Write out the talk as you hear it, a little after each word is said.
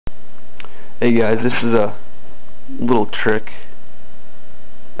Hey guys, this is a little trick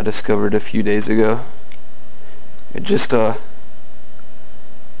I discovered a few days ago. It just hides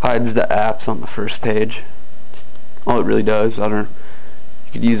the apps on the first page. All it really does. You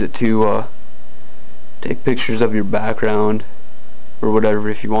could use it to take pictures of your background or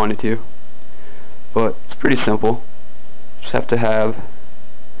whatever if you wanted to. But it's pretty simple. Just have to have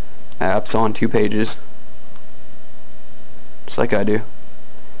apps on 2 pages, just like I do,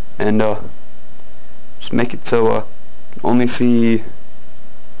 and just make it so only see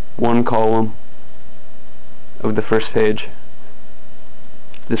one column of the first page,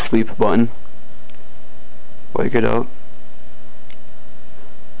 the sleep button. Wake it up,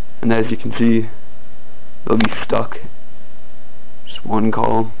 and as you can see, it'll be stuck, just one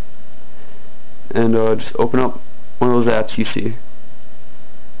column, and just open up one of those apps you see,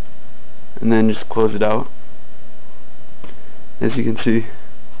 and then just close it out. As you can see,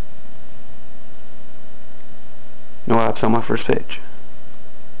 no apps on my first page.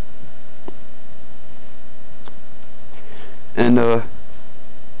 And to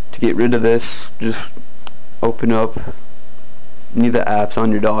get rid of this, just open up any of the apps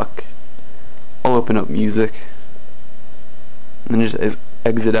on your dock. I'll open up music, and then just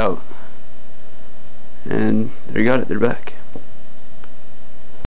exit out, and there you got it, they're back.